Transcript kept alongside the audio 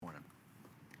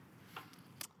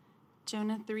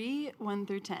Jonah 3, 1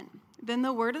 through 10. Then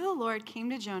the word of the Lord came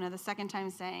to Jonah the second time,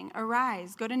 saying,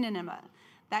 Arise, go to Nineveh,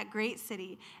 that great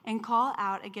city, and call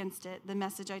out against it the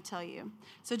message I tell you.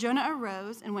 So Jonah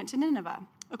arose and went to Nineveh,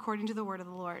 according to the word of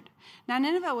the Lord. Now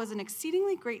Nineveh was an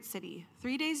exceedingly great city,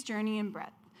 3 days' journey in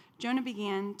breadth. Jonah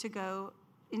began to go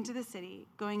into the city,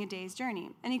 going a day's journey,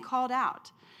 and he called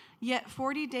out, Yet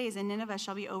 40 days and Nineveh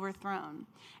shall be overthrown.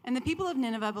 And the people of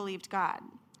Nineveh believed God.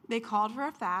 They called for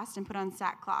a fast and put on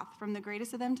sackcloth, from the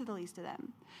greatest of them to the least of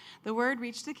them. The word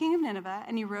reached the king of Nineveh,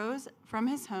 and he rose from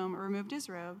his home, removed his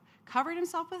robe, covered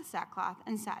himself with sackcloth,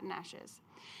 and sat in ashes.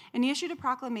 And he issued a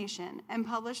proclamation and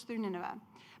published through Nineveh,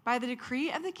 By the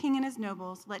decree of the king and his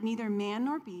nobles, let neither man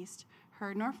nor beast,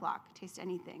 herd nor flock, taste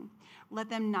anything. Let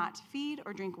them not feed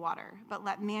or drink water, but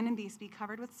let man and beast be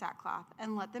covered with sackcloth,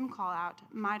 and let them call out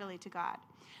mightily to God.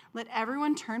 Let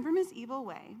everyone turn from his evil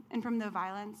way and from the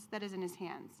violence that is in his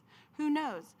hands. Who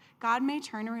knows? God may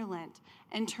turn and relent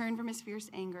and turn from his fierce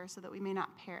anger so that we may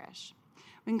not perish.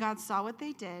 When God saw what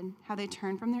they did, how they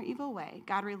turned from their evil way,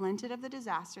 God relented of the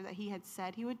disaster that he had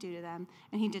said he would do to them,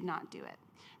 and he did not do it.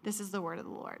 This is the word of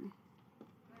the Lord.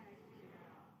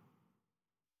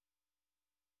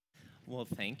 Well,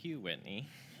 thank you, Whitney.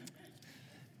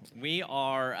 We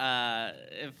are,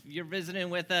 if you're visiting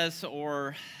with us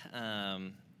or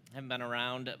haven't been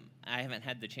around, I haven't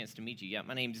had the chance to meet you yet.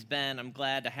 My name's Ben. I'm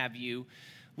glad to have you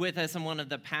with us. I'm one of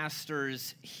the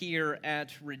pastors here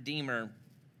at Redeemer.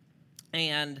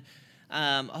 And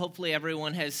hopefully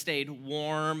everyone has stayed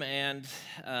warm and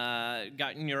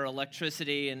gotten your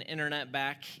electricity and internet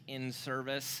back in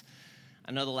service.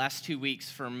 I know the last 2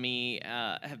 weeks for me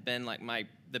have been like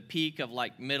the peak of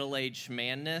like middle-aged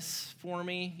madness for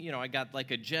me. You know, I got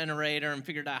like a generator and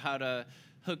figured out how to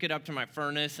hook it up to my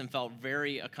furnace and felt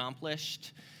very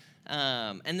accomplished.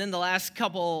 And then the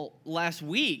last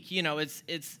week, you know,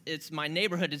 it's my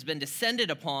neighborhood has been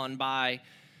descended upon by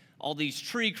all these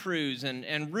tree crews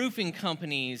and roofing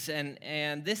companies,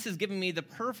 and this has given me the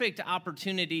perfect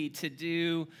opportunity to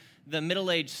do the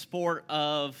middle-aged sport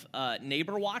of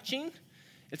neighbor watching.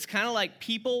 It's kind of like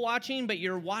people watching, but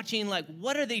you're watching, like,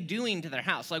 what are they doing to their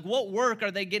house? Like, what work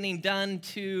are they getting done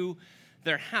to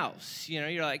their house? You know,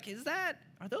 you're like,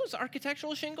 are those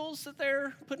architectural shingles that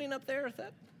they're putting up there?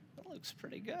 That looks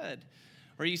pretty good.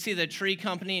 Or you see the tree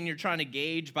company and you're trying to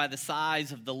gauge by the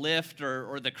size of the lift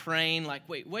or the crane, like,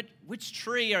 wait, which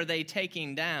tree are they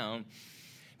taking down?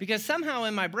 Because somehow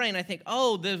in my brain I think,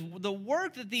 the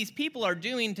work that these people are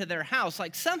doing to their house,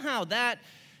 like somehow that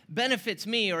benefits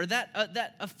me, or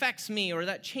that affects me, or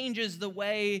that changes the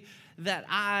way that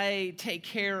I take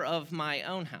care of my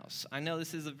own house. I know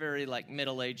this is a very like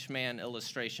middle-aged man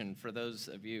illustration. For those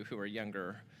of you who are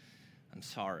younger, I'm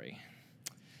sorry.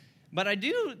 But I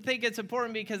do think it's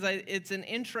important because it's an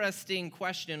interesting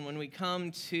question when we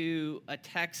come to a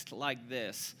text like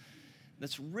this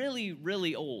that's really,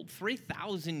 really old,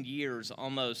 3,000 years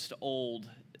almost old,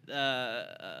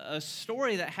 a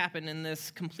story that happened in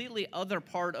this completely other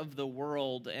part of the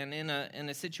world and in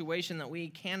a situation that we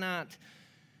cannot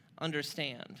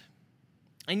understand.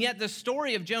 And yet the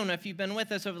story of Jonah, if you've been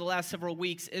with us over the last several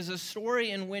weeks, is a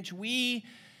story in which we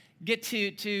get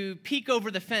to peek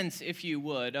over the fence, if you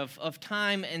would, of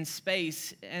time and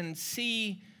space and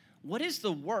see what is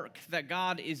the work that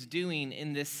God is doing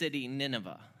in this city,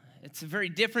 Nineveh. It's a very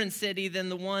different city than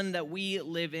the one that we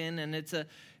live in, and it's a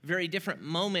very different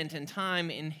moment in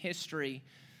time in history.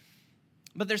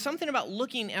 But there's something about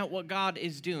looking at what God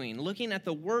is doing, looking at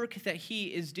the work that he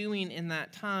is doing in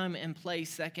that time and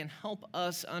place that can help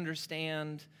us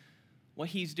understand what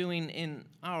he's doing in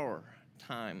our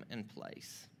time and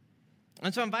place.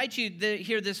 And so I invite you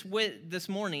here this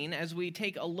morning as we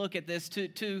take a look at this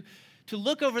to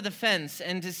look over the fence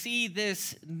and to see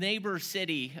this neighbor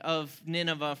city of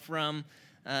Nineveh from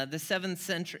the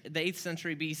 8th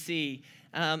century BC.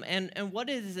 And what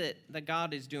is it that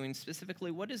God is doing specifically?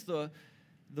 What is the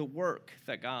work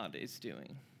that God is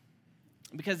doing?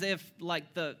 Because if,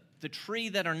 like, the tree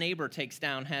that our neighbor takes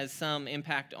down has some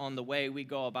impact on the way we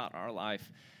go about our life,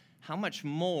 how much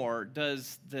more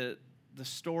does the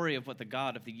story of what the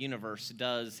God of the universe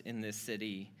does in this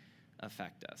city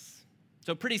affect us?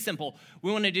 So pretty simple.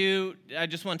 I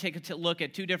just want to take a look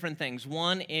at two different things.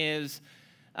 One is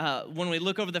when we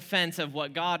look over the fence of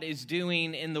what God is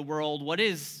doing in the world, what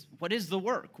is the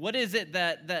work? What is it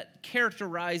that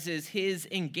characterizes his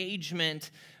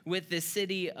engagement with this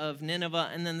city of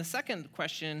Nineveh? And then the second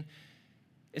question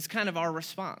is kind of our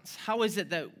response. How is it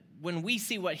that when we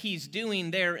see what he's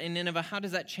doing there in Nineveh, how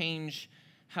does that change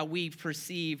how we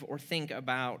perceive or think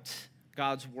about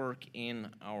God's work in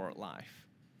our life?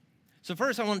 So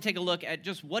first, I want to take a look at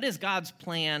just what is God's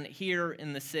plan here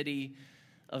in the city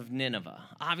of Nineveh.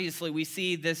 Obviously, we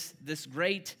see this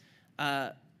great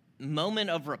moment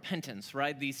of repentance,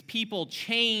 right? These people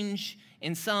change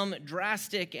in some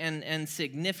drastic and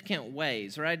significant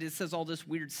ways, right? It says all this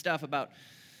weird stuff about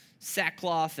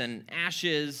sackcloth and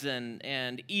ashes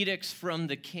and edicts from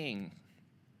the king.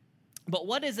 But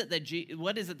what is it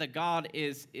that God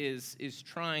is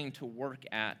trying to work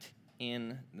at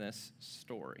in this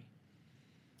story?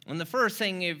 And the first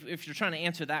thing, if you're trying to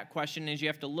answer that question, is you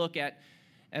have to look at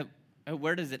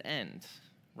where does it end,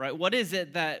 right? What is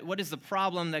the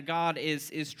problem that God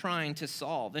is trying to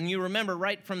solve? And you remember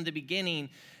right from the beginning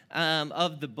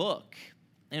of the book,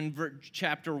 in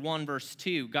chapter 1, verse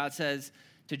 2, God says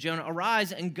to Jonah,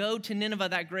 "Arise and go to Nineveh,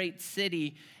 that great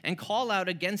city, and call out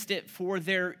against it, for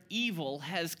their evil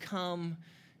has come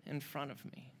in front of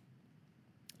me."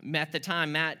 At the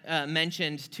time, Matt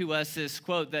mentioned to us this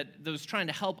quote that was trying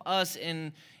to help us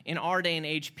in our day and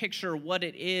age picture what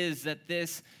it is that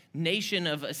this nation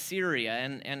of Assyria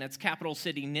and its capital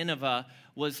city Nineveh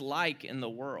was like in the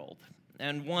world.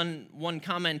 And one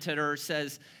commentator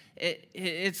says,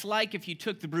 it's like if you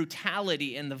took the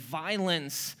brutality and the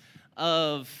violence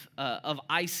of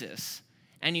ISIS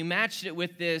and you matched it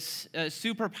with this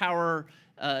superpower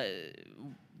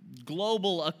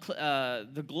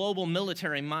the global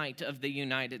military might of the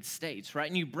United States, right?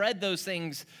 And you bred those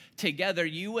things together,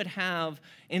 you would have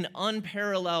an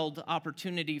unparalleled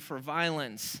opportunity for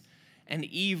violence and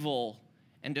evil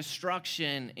and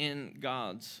destruction in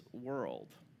God's world.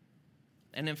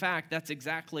 And in fact, that's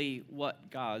exactly what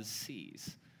God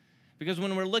sees. Because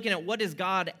when we're looking at what is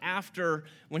God after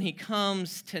when he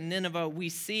comes to Nineveh, we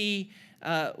see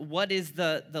what is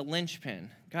the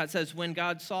linchpin. God says, when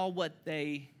God saw what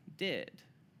they did.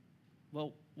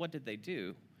 Well, what did they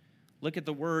do? Look at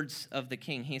the words of the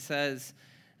king. He says,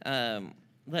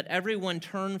 let everyone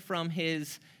turn from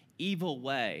his evil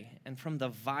way and from the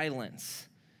violence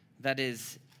that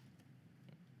is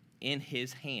in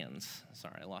his hands.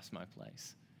 Sorry, I lost my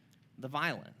place. The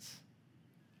violence.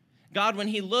 God, when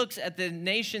he looks at the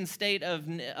nation state of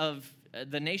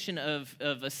the nation of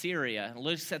Assyria,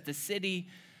 looks at the city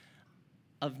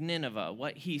of Nineveh,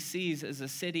 what he sees is a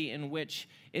city in which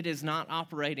it is not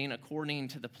operating according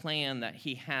to the plan that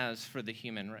he has for the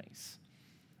human race.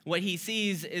 What he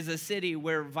sees is a city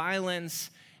where violence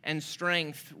and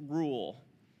strength rule,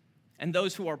 and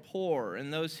those who are poor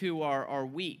and those who are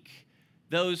weak,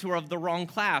 those who are of the wrong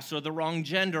class or the wrong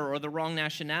gender or the wrong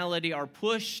nationality are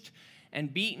pushed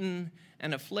and beaten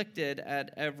and afflicted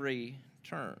at every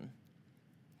turn.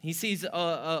 He sees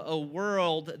a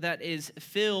world that is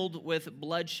filled with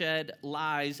bloodshed,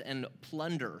 lies, and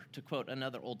plunder, to quote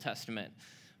another Old Testament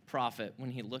prophet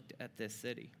when he looked at this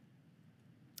city.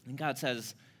 And God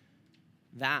says,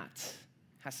 that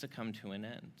has to come to an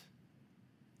end.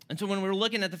 And so when we're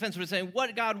looking at the fence, we're saying,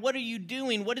 God, what are you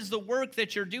doing? What is the work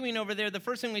that you're doing over there? The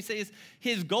first thing we say is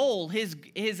his goal, his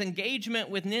engagement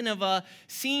with Nineveh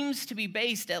seems to be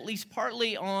based at least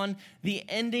partly on the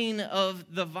ending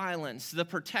of the violence, the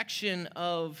protection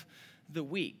of the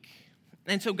weak.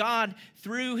 And so God,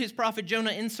 through his prophet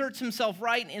Jonah, inserts himself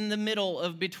right in the middle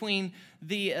of between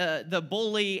the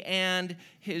bully and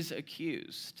his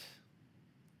accused.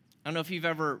 I don't know if you've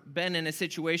ever been in a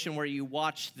situation where you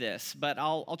watch this, but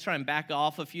I'll try and back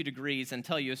off a few degrees and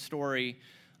tell you a story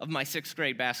of my 6th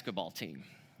grade basketball team.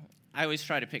 I always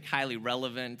try to pick highly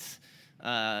relevant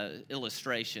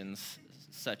illustrations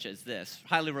such as this.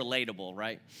 Highly relatable,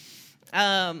 right?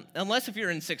 Unless if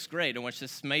you're in 6th grade, in which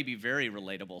this may be very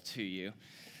relatable to you.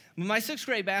 My 6th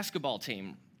grade basketball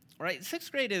team, right?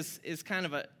 6th grade is kind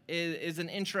of is an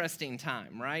interesting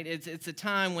time, right? It's a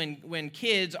time when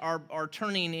kids are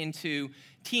turning into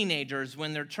teenagers,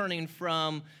 when they're turning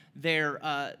from their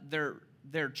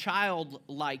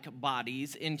childlike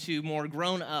bodies into more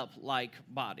grown-up like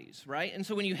bodies, right? And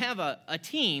so when you have a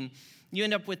team, you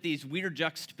end up with these weird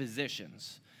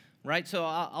juxtapositions, right? So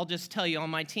I'll just tell you, on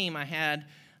my team, I had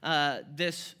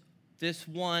this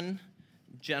one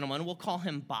gentleman. We'll call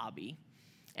him Bobby,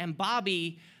 and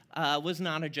Bobby was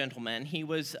not a gentleman. He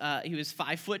was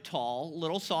 5 foot tall, a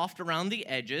little soft around the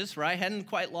edges, right? Hadn't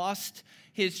quite lost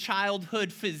his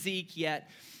childhood physique yet.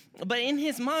 But in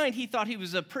his mind, he thought he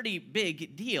was a pretty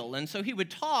big deal. And so he would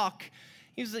talk.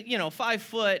 He was, 5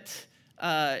 foot,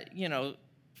 5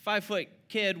 foot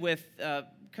kid with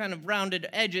kind of rounded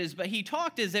edges, but he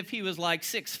talked as if he was like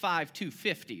 6'5",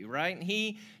 250, right? And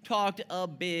he talked a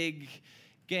big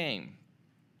game.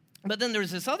 But then there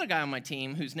was this other guy on my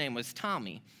team whose name was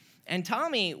Tommy. And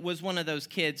Tommy was one of those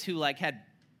kids who had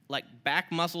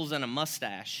back muscles and a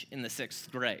mustache in the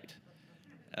 6th grade.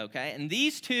 okay? And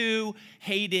these two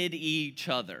hated each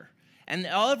other. And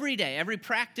every day, every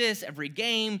practice, every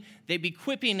game, they'd be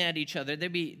quipping at each other.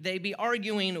 They'd be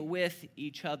arguing with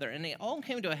each other. And it all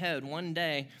came to a head one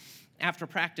day after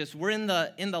practice. We're in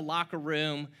the locker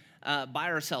room by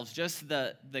ourselves, just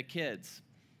the kids.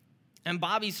 And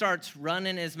Bobby starts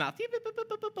running his mouth.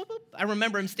 I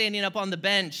remember him standing up on the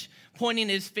bench, pointing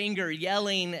his finger,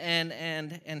 yelling,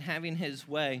 and having his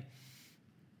way.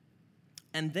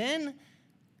 And then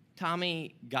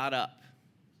Tommy got up.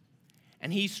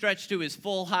 And he stretched to his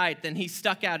full height, then he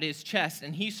stuck out his chest,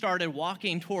 and he started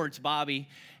walking towards Bobby.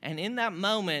 And in that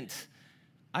moment,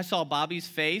 I saw Bobby's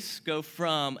face go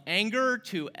from anger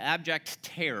to abject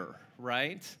terror,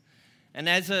 right? And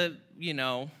as a,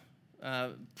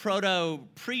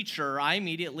 proto-preacher, I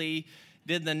immediately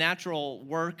did the natural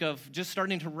work of just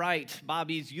starting to write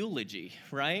Bobby's eulogy,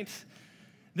 right?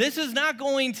 This is not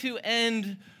going to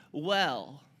end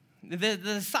well.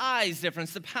 The size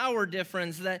difference, the power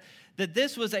difference, that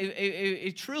this was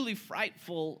a truly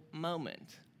frightful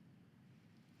moment.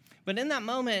 But in that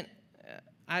moment,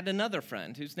 I had another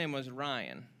friend whose name was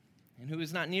Ryan, and who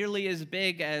was not nearly as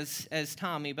big as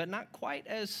Tommy, but not quite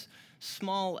as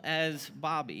small as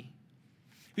Bobby,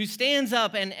 who stands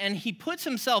up and he puts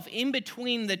himself in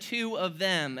between the two of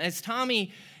them as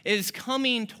Tommy is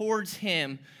coming towards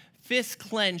him, fists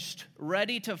clenched,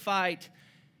 ready to fight.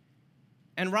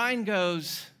 And Ryan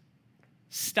goes,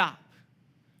 "Stop.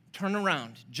 Turn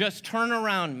around. Just turn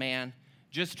around, man.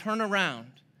 Just turn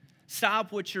around.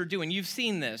 Stop what you're doing." You've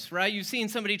seen this, right? You've seen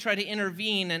somebody try to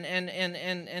intervene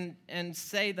and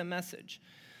say the message.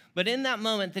 But in that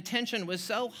moment, the tension was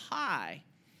so high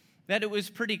that it was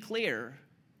pretty clear.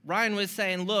 Ryan was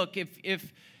saying, look,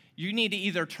 if you need to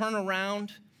either turn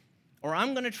around or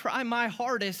I'm going to try my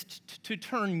hardest to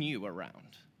turn you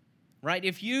around. Right?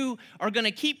 If you are going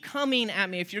to keep coming at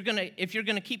me, if you're going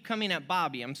to keep coming at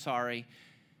Bobby, I'm sorry,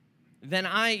 then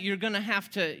you're going to have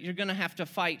to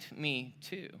fight me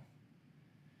too.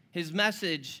 His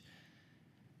message,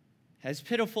 as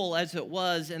pitiful as it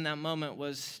was in that moment,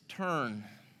 was turn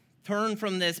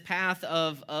from this path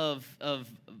of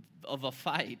a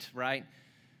fight, right?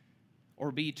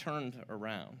 Or be turned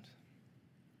around.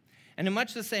 And in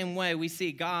much the same way, we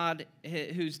see God,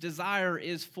 whose desire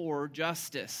is for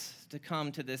justice to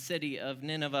come to the city of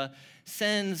Nineveh,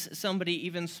 sends somebody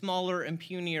even smaller and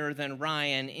punier than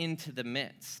Ryan into the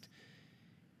midst.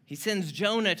 He sends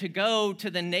Jonah to go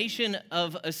to the nation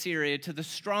of Assyria, to the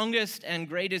strongest and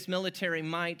greatest military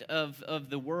might of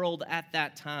the world at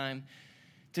that time,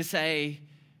 to say,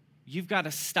 you've got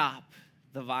to stop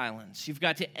the violence. You've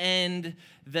got to end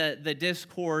the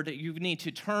discord. You need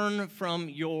to turn from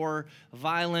your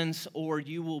violence or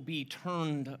you will be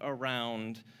turned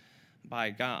around by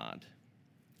God.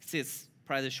 See, it's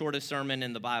probably the shortest sermon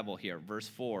in the Bible here, verse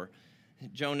 4.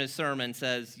 Jonah's sermon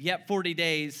says, "Yet 40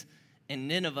 days and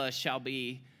Nineveh shall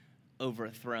be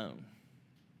overthrown."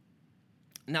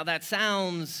 Now that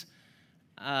sounds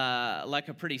like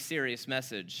a pretty serious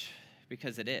message,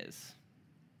 because it is.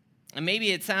 And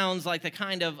maybe it sounds like the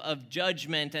kind of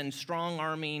judgment and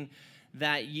strong-arming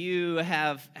that you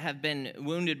have been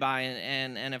wounded by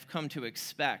and have come to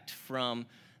expect from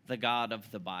the God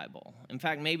of the Bible. In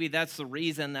fact, maybe that's the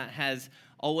reason that has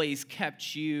always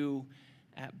kept you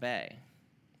at bay.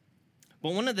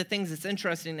 But one of the things that's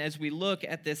interesting as we look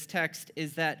at this text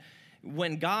is that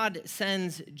when God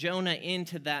sends Jonah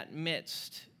into that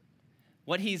midst,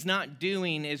 what he's not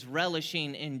doing is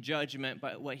relishing in judgment,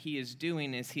 but what he is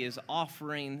doing is he is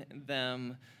offering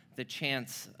them the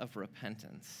chance of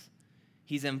repentance.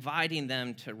 He's inviting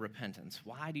them to repentance.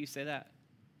 Why do you say that?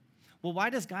 Well,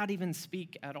 why does God even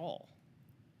speak at all?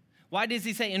 Why does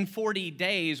he say in 40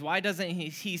 days? Why doesn't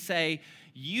he say,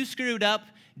 you screwed up,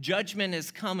 judgment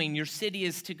is coming, your city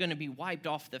is going to be wiped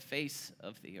off the face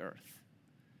of the earth?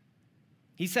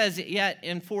 He says, yet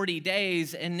in 40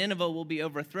 days, and Nineveh will be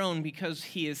overthrown, because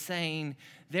he is saying,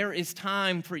 there is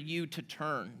time for you to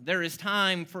turn. There is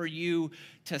time for you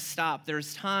to stop.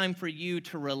 There's time for you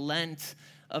to relent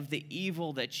of the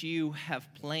evil that you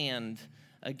have planned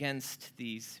against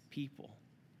these people.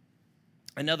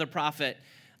 Another prophet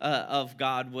of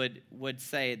God would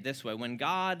say it this way: when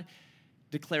God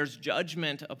declares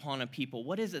judgment upon a people,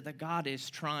 what is it that God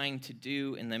is trying to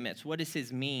do in the midst? What is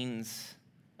his means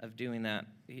of doing that?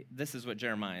 This is what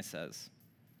Jeremiah says.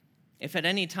 If at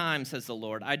any time, says the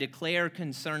Lord, I declare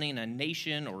concerning a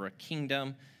nation or a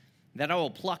kingdom that I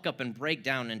will pluck up and break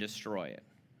down and destroy it.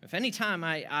 If any time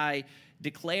I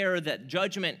declare that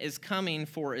judgment is coming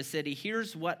for a city,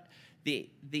 here's what the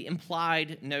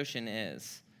implied notion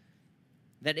is.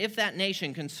 That if that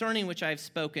nation concerning which I have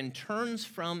spoken turns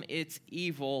from its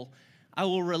evil, I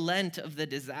will relent of the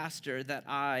disaster that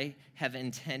I have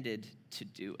intended to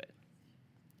do it.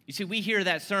 You see, we hear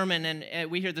that sermon,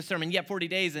 and we hear the sermon, yet 40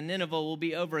 days and Nineveh will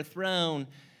be overthrown.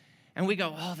 And we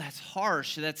go, oh, that's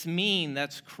harsh, that's mean,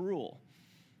 that's cruel.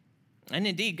 And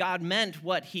indeed, God meant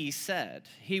what he said.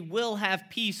 He will have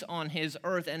peace on his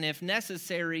earth, and if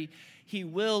necessary, he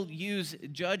will use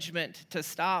judgment to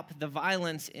stop the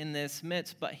violence in this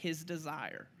midst, but his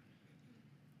desire,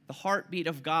 the heartbeat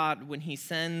of God when he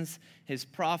sends his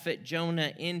prophet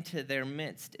Jonah into their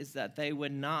midst, is that they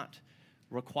would not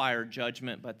require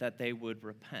judgment, but that they would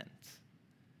repent,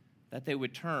 that they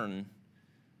would turn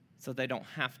so they don't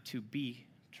have to be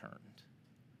turned.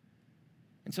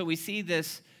 And so we see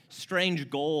this strange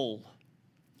goal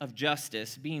of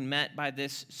justice being met by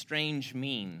this strange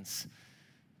means,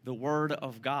 the word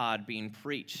of God being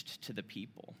preached to the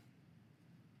people.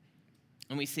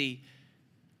 And we see,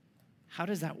 how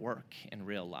does that work in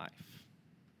real life?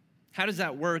 How does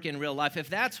that work in real life? If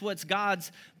that's what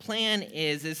God's plan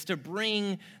is to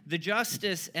bring the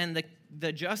justice and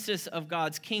the justice of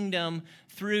God's kingdom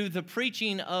through the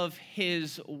preaching of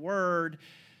his word,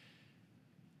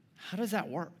 how does that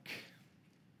work?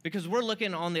 Because we're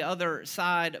looking on the other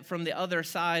side, from the other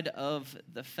side of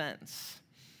the fence.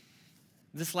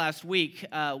 This last week,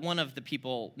 one of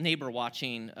the neighbor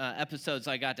watching episodes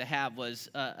I got to have was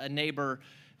a neighbor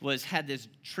had this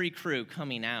tree crew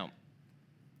coming out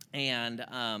and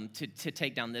to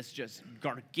take down this just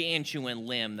gargantuan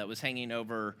limb that was hanging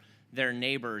over their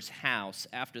neighbor's house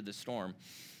after the storm.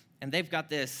 And they've got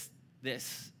this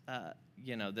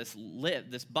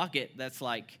bucket that's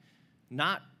like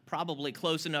not probably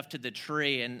close enough to the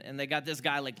tree, and they got this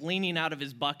guy like leaning out of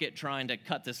his bucket trying to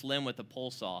cut this limb with a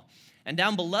pole saw. And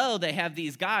down below, they have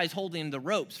these guys holding the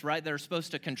ropes, right? They're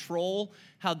supposed to control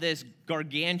how this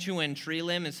gargantuan tree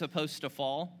limb is supposed to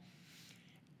fall.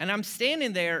 And I'm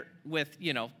standing there with,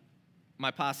 my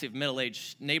posse of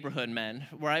middle-aged neighborhood men,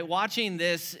 right, watching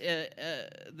this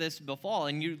befall.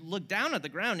 And you look down at the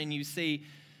ground and you see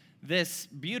this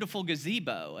beautiful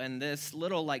gazebo and this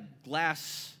little like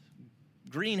glass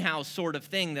greenhouse sort of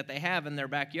thing that they have in their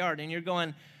backyard. And you're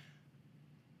going,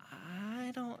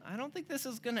 I don't think this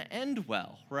is going to end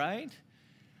well, right?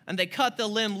 And they cut the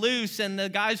limb loose, and the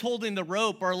guys holding the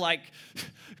rope are like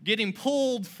getting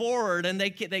pulled forward, and they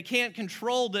can't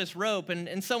control this rope,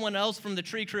 and someone else from the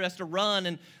tree crew has to run,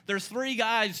 and there's 3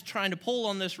 guys trying to pull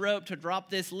on this rope to drop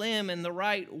this limb in the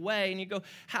right way. And you go,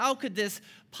 how could this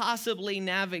possibly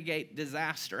navigate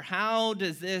disaster? How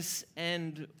does this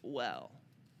end well?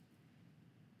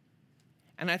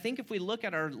 And I think if we look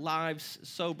at our lives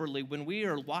soberly, when we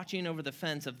are watching over the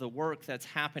fence of the work that's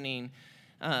happening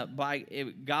by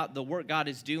God, the work God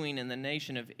is doing in the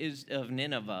nation of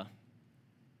Nineveh,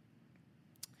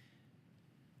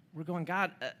 we're going,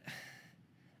 God,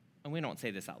 and we don't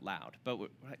say this out loud, but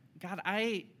God,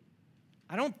 I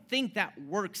don't think that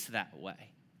works that way.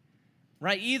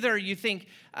 Right? Either you think,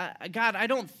 God, I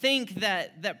don't think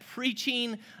that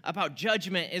preaching about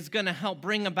judgment is going to help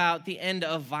bring about the end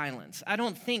of violence. I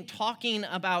don't think talking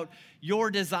about your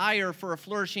desire for a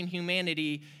flourishing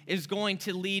humanity is going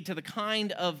to lead to the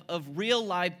kind of real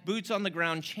life, boots on the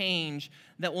ground change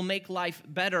that will make life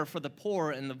better for the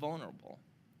poor and the vulnerable.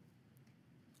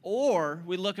 Or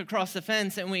we look across the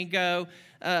fence and we go,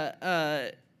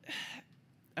 okay,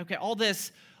 all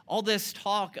this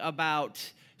talk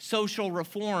about social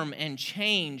reform and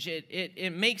change,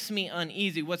 it makes me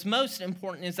uneasy. What's most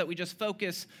important is that we just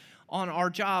focus on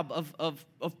our job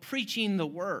of preaching the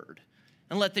word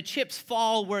and let the chips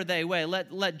fall where they may.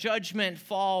 Let judgment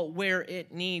fall where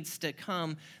it needs to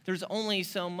come. There's only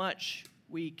so much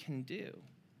we can do.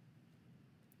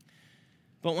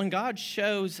 But when God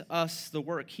shows us the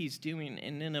work he's doing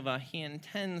in Nineveh, he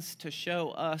intends to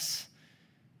show us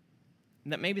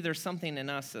that maybe there's something in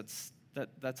us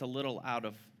that's a little out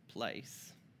of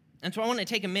place. And so I want to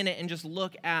take a minute and just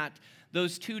look at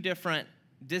those 2 different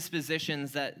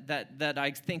dispositions that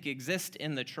I think exist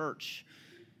in the church,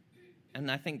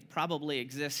 and I think probably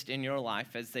exist in your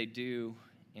life as they do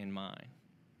in mine.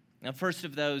 Now, first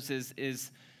of those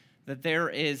is that there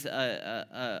is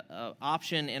a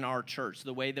option in our church,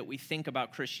 the way that we think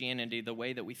about Christianity, the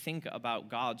way that we think about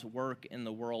God's work in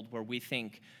the world, where we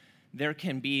think there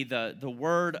can be the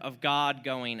word of God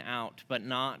going out, but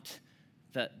not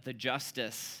the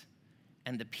justice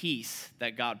and the peace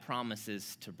that God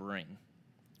promises to bring.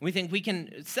 We think we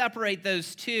can separate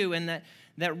those 2, and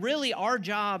that really our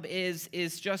job is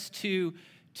just to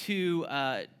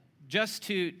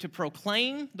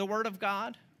proclaim the word of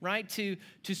God, right? To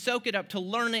soak it up, to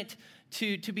learn it,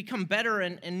 to become better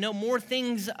and know more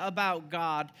things about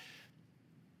God.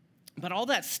 But all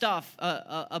that stuff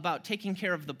about taking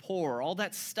care of the poor, all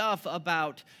that stuff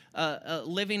about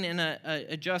living in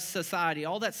a just society,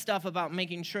 all that stuff about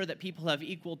making sure that people have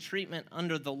equal treatment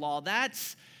under the law,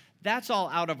 that's all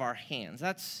out of our hands.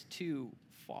 That's too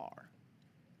far.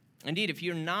 Indeed, if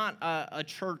you're not a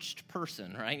churched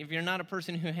person, right? If you're not a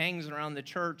person who hangs around the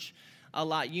church a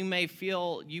lot, you may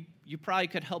feel you probably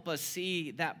could help us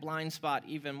see that blind spot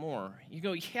even more. You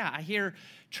go, yeah, I hear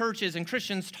churches and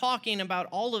Christians talking about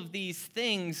all of these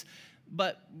things,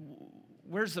 but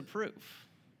where's the proof?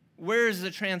 Where's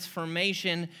the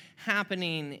transformation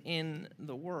happening in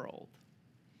the world?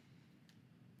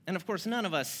 And of course, none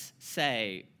of us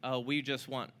say, oh, we just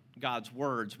want God's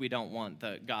words. We don't want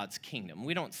God's kingdom.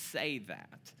 We don't say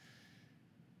that.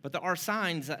 But there are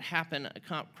signs that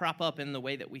crop up in the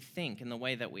way that we think, in the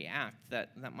way that we act,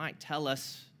 that might tell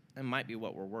us and might be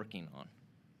what we're working on.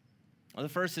 Well, the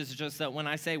first is just that when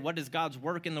I say, what is God's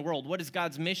work in the world? What is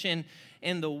God's mission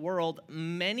in the world?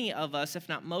 Many of us, if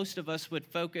not most of us, would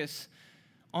focus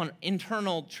on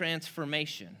internal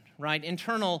transformation, right?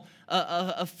 Internal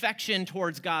affection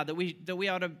towards God, that we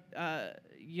ought to,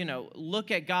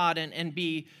 look at God and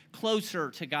be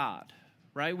closer to God.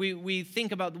 Right? We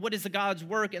think about what is God's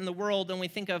work in the world, and we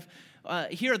think of,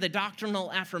 here are the doctrinal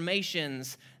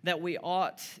affirmations that we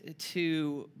ought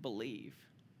to believe.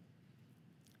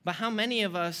 But how many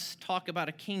of us talk about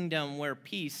a kingdom where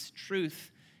peace,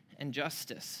 truth, and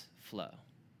justice flow?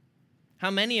 How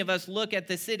many of us look at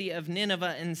the city of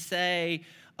Nineveh and say,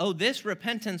 oh, this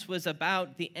repentance was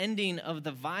about the ending of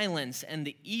the violence and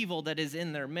the evil that is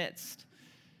in their midst?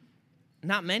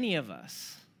 Not many of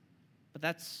us, but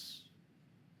that's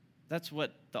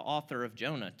what the author of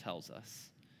Jonah tells us.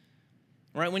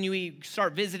 Right? When we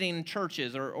start visiting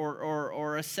churches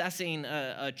or assessing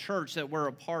a church that we're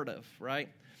a part of, right?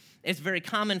 It's very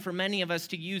common for many of us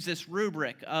to use this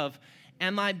rubric of,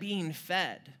 am I being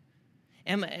fed?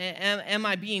 Am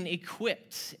I being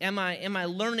equipped? Am I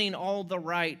learning all the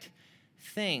right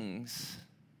things?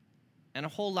 And a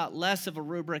whole lot less of a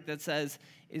rubric that says,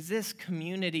 is this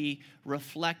community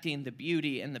reflecting the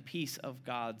beauty and the peace of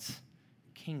God's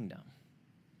kingdom?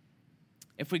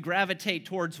 If we gravitate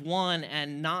towards one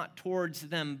and not towards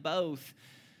them both,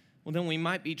 well, then we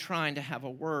might be trying to have a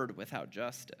word without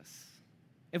justice.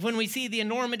 If when we see the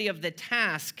enormity of the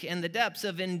task and the depths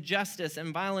of injustice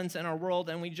and violence in our world,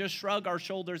 and we just shrug our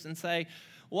shoulders and say,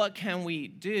 what can we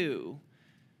do?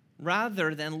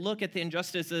 Rather than look at the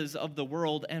injustices of the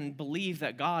world and believe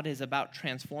that God is about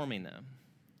transforming them.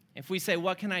 If we say,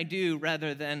 what can I do?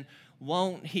 Rather than,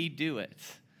 won't he do it?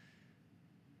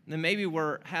 Then maybe we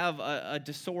have a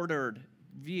disordered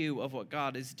view of what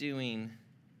God is doing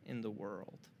in the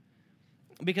world.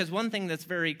 Because one thing that's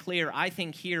very clear, I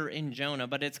think, here in Jonah,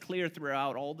 but it's clear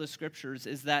throughout all the scriptures,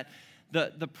 is that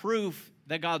the proof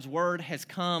that God's word has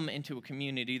come into a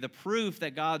community, the proof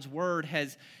that God's word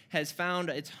has found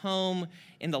its home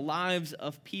in the lives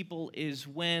of people is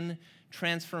when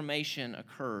transformation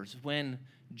occurs, when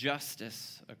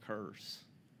justice occurs.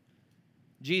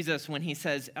 Jesus, when he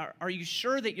says, are you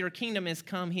sure that your kingdom has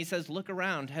come? He says, look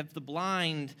around. Have the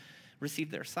blind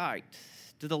received their sight?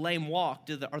 Do the lame walk?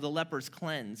 Are the lepers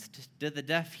cleansed? Do the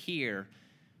deaf hear?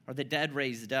 Are the dead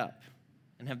raised up?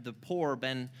 And have the poor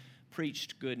been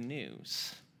preached good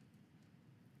news?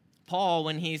 Paul,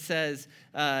 when he says,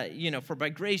 for by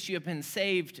grace you have been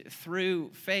saved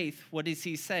through faith, what does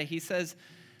he say? He says,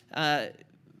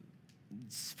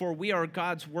 for we are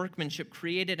God's workmanship,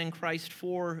 created in Christ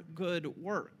for good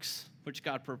works, which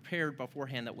God prepared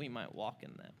beforehand that we might walk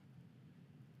in them.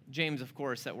 James, of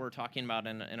course, that we're talking about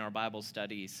in our Bible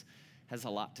studies, has a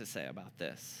lot to say about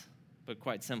this. But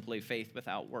quite simply, faith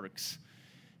without works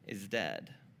is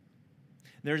dead.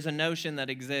 There's a notion that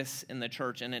exists in the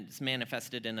church, and it's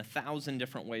manifested in 1,000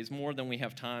 different ways, more than we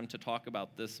have time to talk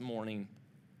about this morning.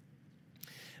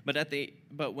 But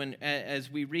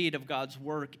as we read of God's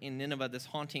work in Nineveh, this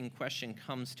haunting question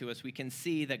comes to us. We can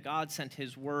see that God sent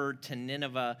his word to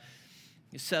Nineveh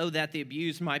so that the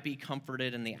abused might be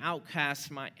comforted and the outcasts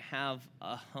might have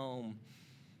a home.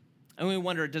 And we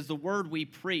wonder, does the word we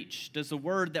preach, does the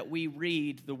word that we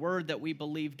read, the word that we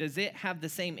believe, does it have the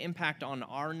same impact on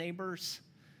our neighbors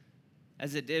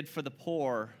as it did for the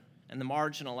poor and the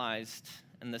marginalized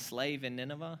and the slave in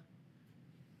Nineveh?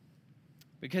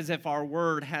 Because if our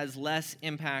word has less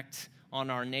impact on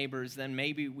our neighbors, then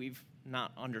maybe we've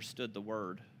not understood the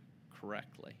word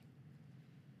correctly.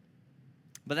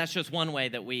 But that's just one way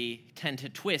that we tend to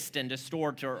twist and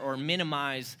distort or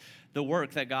minimize the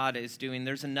work that God is doing.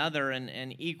 There's another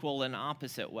and equal and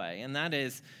opposite way, and that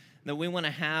is that we want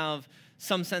to have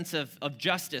some sense of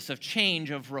justice, of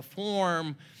change, of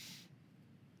reform.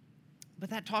 But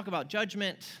that talk about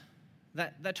judgment,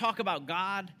 that talk about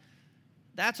God,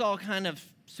 that's all kind of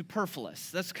superfluous.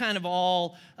 That's kind of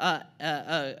all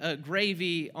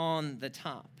gravy on the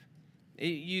top.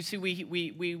 You see,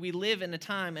 we live in a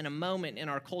time and a moment in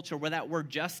our culture where that word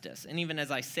justice, and even as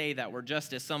I say that word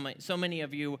justice, so many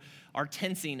of you are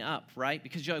tensing up, right?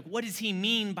 Because you're like, what does he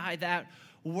mean by that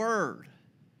word?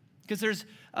 Because there's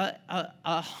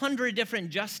 100 different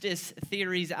justice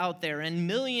theories out there and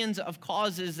millions of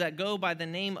causes that go by the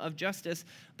name of justice,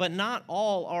 but not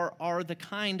all are the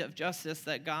kind of justice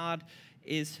that God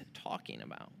is talking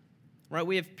about, right?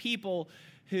 We have people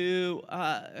who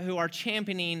are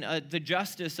championing the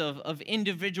justice of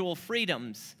individual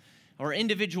freedoms or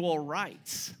individual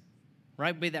rights,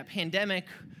 right? Be that pandemic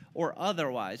or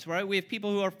otherwise, right? We have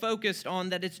people who are focused on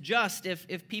that it's just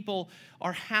if people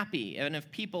are happy and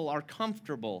if people are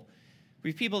comfortable. We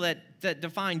have people that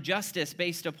define justice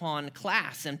based upon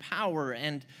class and power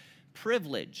and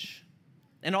privilege.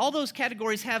 And all those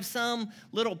categories have some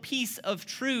little piece of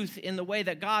truth in the way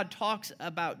that God talks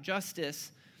about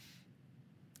justice,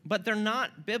 but they're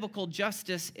not biblical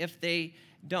justice if they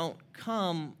don't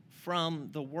come from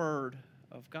the Word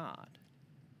of God.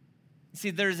 See,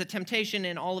 there's a temptation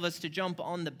in all of us to jump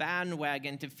on the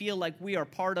bandwagon, to feel like we are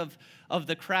part of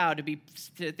the crowd,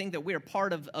 to think that we are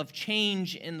part of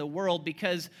change in the world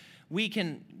because we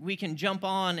can jump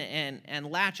on and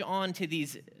latch on to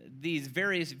these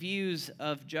various views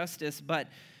of justice. But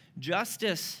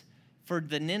justice for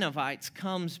the Ninevites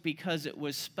comes because it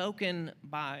was spoken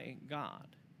by God.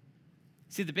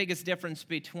 See, the biggest difference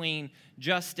between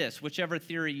justice, whichever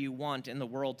theory you want in the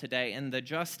world today, and the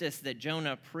justice that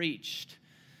Jonah preached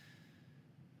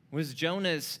was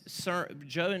Jonah's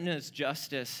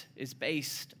justice is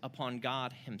based upon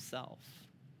God himself.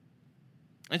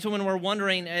 And so when we're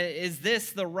wondering, is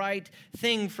this the right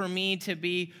thing for me to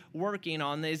be working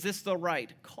on? Is this the right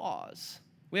cause?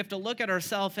 We have to look at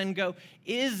ourselves and go,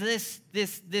 is this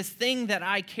thing that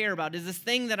I care about? Is this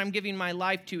thing that I'm giving my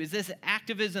life to? Is this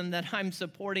activism that I'm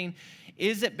supporting?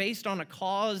 Is it based on a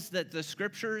cause that the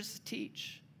Scriptures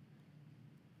teach?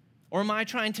 Or am I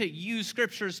trying to use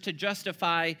Scriptures to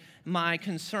justify my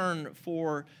concern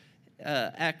for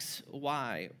X,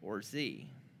 Y, or Z?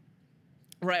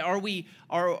 Right? Are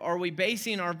we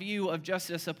basing our view of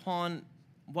justice upon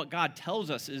what God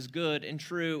tells us is good and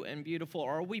true and beautiful,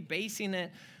 or are we basing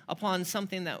it upon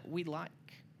something that we like?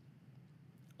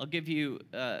 I'll give you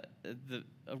a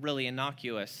really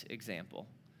innocuous example.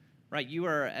 Right, you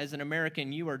are, as an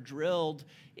American, you are drilled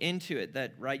into it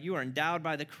that, right, you are endowed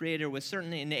by the Creator with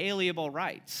certain inalienable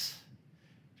rights,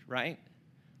 right?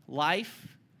 Life,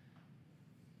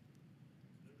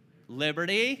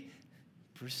 liberty,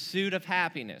 pursuit of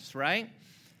happiness, right?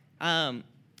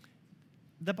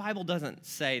 The Bible doesn't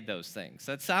say those things.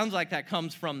 That sounds like that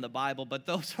comes from the Bible, but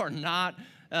those are not,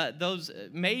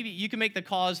 maybe you can make the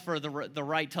cause for the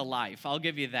right to life. I'll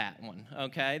give you that one,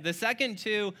 okay? The second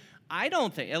two, I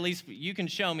don't think, at least you can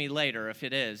show me later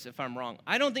if I'm wrong.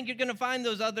 I don't think you're going to find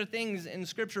those other things in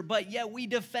Scripture, but yet we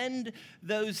defend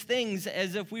those things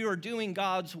as if we were doing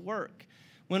God's work,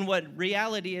 when what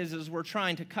reality is we're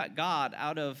trying to cut God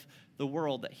out of the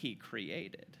world that He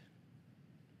created.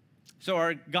 So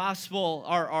our gospel,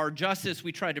 our justice,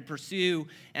 we try to pursue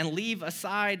and leave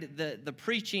aside the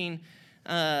preaching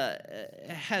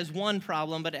has one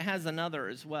problem, but it has another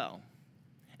as well.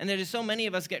 And there is so many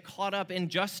of us get caught up in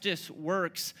justice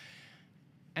works,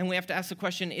 and we have to ask the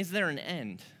question, is there an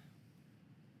end?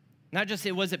 Not just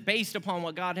was it based upon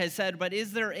what God has said, but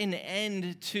is there an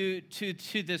end to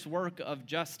this work of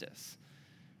justice?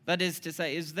 That is to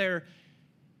say, is there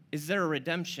a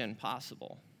redemption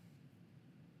possible?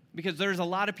 Because there's a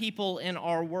lot of people in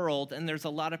our world, and there's a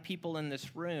lot of people in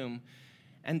this room,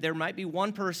 and there might be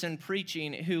one person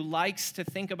preaching who likes to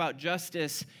think about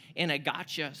justice in a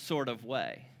gotcha sort of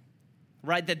way,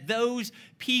 right? That those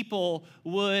people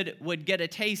would get a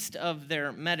taste of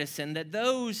their medicine, that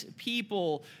those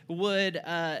people would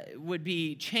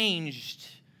be changed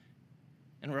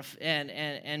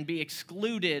and be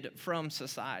excluded from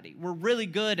society. We're really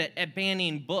good at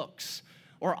banning books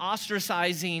or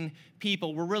ostracizing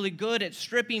people. We're really good at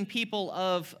stripping people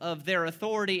of their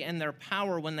authority and their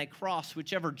power when they cross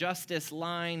whichever justice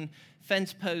line,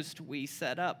 fence post we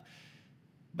set up.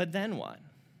 But then what?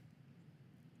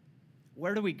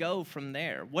 Where do we go from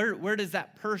there? Where does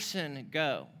that person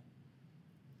go?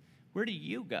 Where do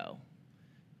you go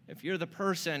if you're the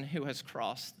person who has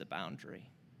crossed the boundary?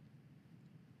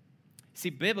 See,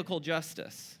 biblical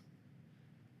justice,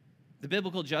 the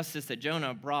biblical justice that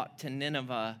Jonah brought to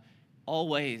Nineveh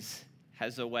always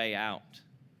has a way out,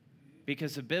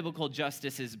 because the biblical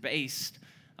justice is based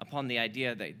upon the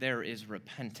idea that there is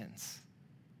repentance.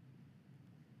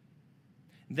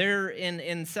 There,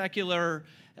 in secular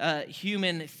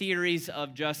human theories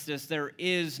of justice, there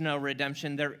is no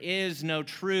redemption. There is no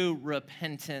true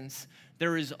repentance.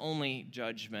 There is only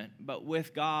judgment. But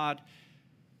with God,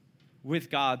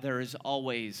 there is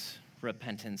always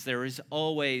repentance. There is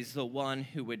always the one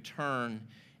who would turn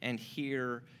and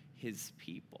hear his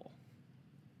people.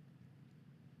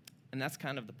 And that's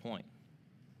kind of the point.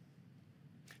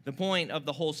 The point of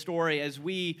the whole story, as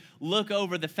we look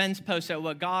over the fence post at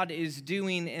what God is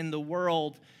doing in the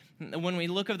world, when we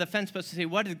look over the fence post and say,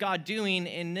 what is God doing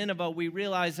in Nineveh? We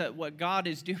realize that what God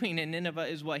is doing in Nineveh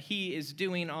is what he is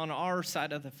doing on our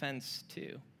side of the fence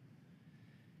too.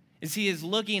 As he is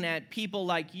looking at people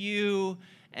like you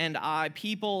and I,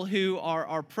 people who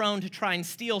are prone to try and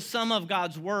steal some of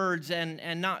God's words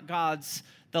and not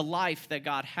the life that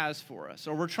God has for us.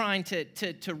 Or we're trying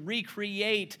to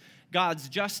recreate God's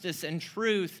justice and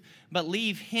truth, but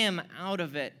leave him out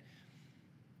of it.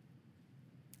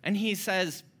 And he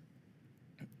says,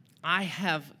 I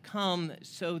have come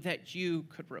so that you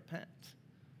could repent.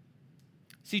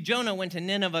 See, Jonah went to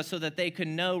Nineveh so that they could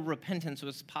know repentance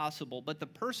was possible, but the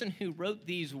person who wrote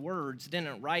these words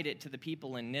didn't write it to the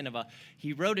people in Nineveh.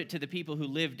 He wrote it to the people who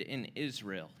lived in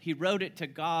Israel. He wrote it to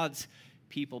God's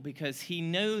people because he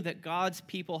knew that God's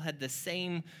people had the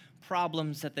same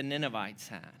problems that the Ninevites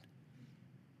had.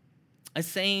 A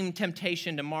same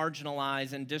temptation to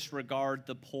marginalize and disregard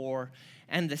the poor,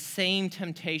 and the same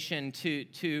temptation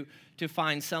to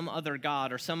find some other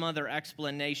God or some other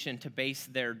explanation to base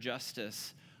their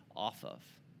justice off of.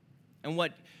 And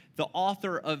what the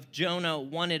author of Jonah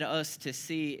wanted us to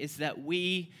see is that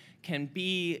we can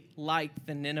be like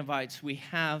the Ninevites. We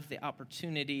have the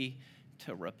opportunity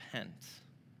to repent.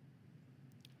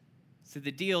 So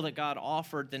the deal that God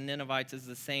offered the Ninevites is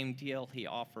the same deal he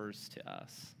offers to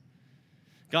us.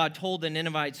 God told the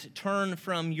Ninevites, turn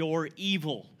from your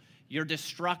evil, your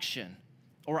destruction,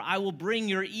 or I will bring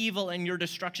your evil and your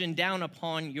destruction down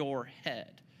upon your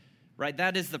head. Right?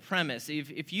 That is the premise.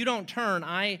 If you don't turn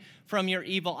from your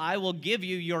evil, I will give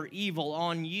you your evil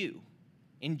on you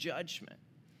in judgment.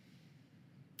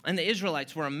 And the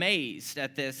Israelites were amazed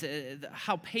at this.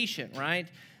 How patient, right?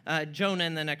 Jonah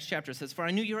in the next chapter says, for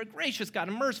I knew you were a gracious God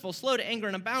and merciful, slow to anger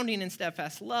and abounding in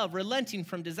steadfast love, relenting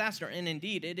from disaster. And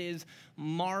indeed, it is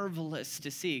marvelous to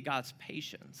see God's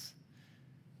patience.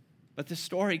 But the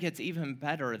story gets even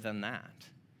better than that.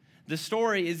 The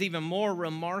story is even more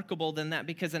remarkable than that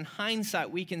because in hindsight,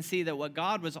 we can see that what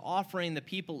God was offering the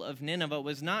people of Nineveh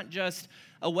was not just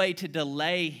a way to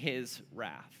delay his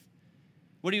wrath.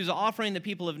 What he was offering the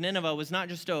people of Nineveh was not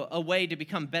just a way to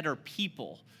become better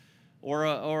people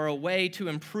or a way to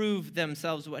improve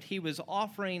themselves. What he was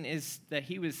offering is that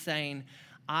he was saying,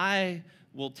 I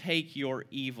will take your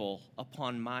evil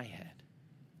upon my head.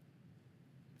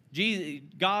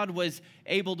 God was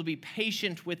able to be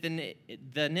patient with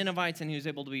the Ninevites, and he was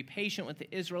able to be patient with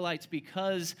the Israelites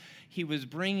because he was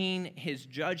bringing his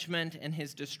judgment and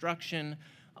his destruction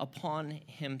upon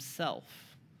himself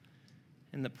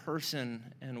in the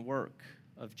person and work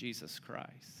of Jesus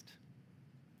Christ.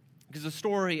 Because the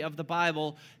story of the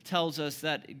Bible tells us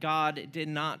that God did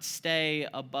not stay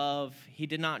above. He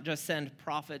did not just send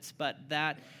prophets, but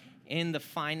that in the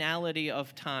finality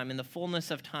of time, in the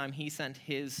fullness of time, he sent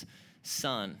his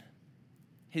son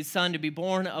to be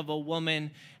born of a woman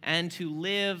and to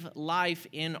live life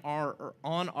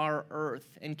on our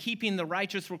earth. And keeping the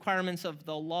righteous requirements of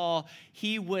the law,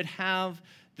 he would have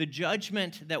the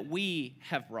judgment that we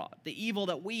have brought, the evil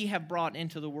that we have brought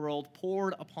into the world,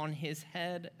 poured upon his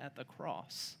head at the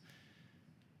cross.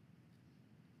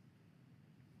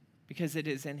 Because it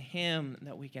is in him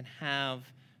that we can have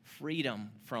freedom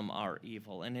from our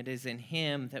evil, and it is in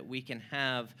him that we can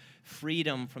have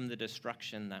freedom from the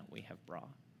destruction that we have brought.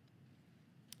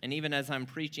 And even as I'm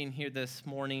preaching here this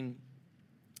morning,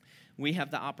 we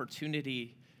have the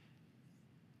opportunity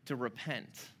to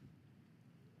repent.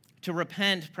 To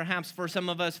repent, perhaps for some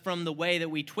of us, from the way that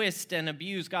we twist and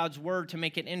abuse God's word to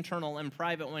make it internal and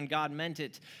private when God meant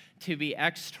it to be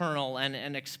external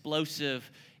and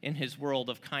explosive in his world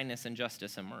of kindness and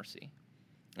justice and mercy.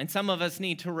 And some of us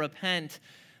need to repent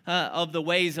of the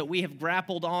ways that we have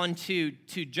grappled on to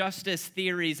justice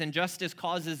theories and justice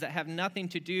causes that have nothing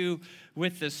to do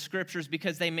with the scriptures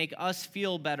because they make us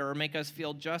feel better or make us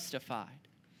feel justified.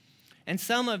 And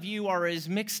some of you are as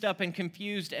mixed up and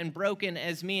confused and broken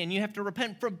as me, and you have to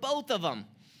repent for both of them.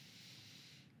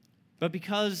 But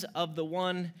because of the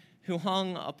one who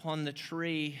hung upon the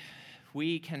tree,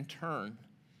 we can turn.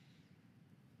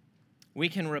 We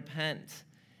can repent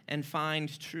and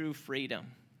find true freedom.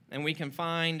 and we can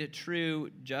find true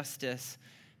justice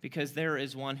because there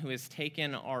is one who has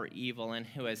taken our evil and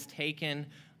who has taken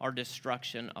our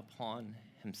destruction upon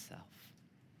himself.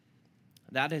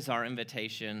 That is our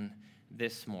invitation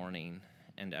this morning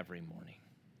and every morning.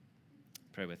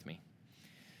 Pray with me.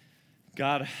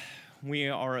 God, we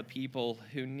are a people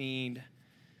who need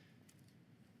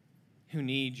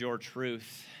your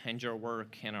truth and your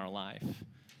work in our life.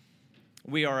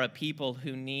 We are a people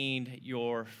who need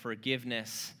your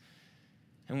forgiveness,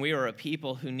 and we are a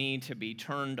people who need to be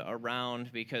turned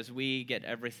around because we get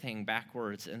everything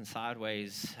backwards and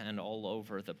sideways and all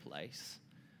over the place.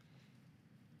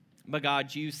 But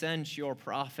God, you sent your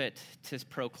prophet to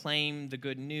proclaim the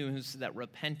good news that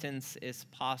repentance is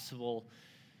possible,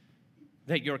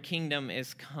 that your kingdom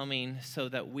is coming so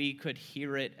that we could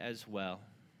hear it as well.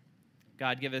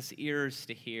 God, give us ears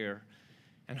to hear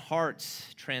and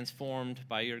hearts transformed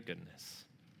by your goodness.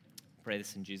 Pray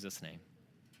this in Jesus' name.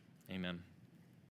 Amen.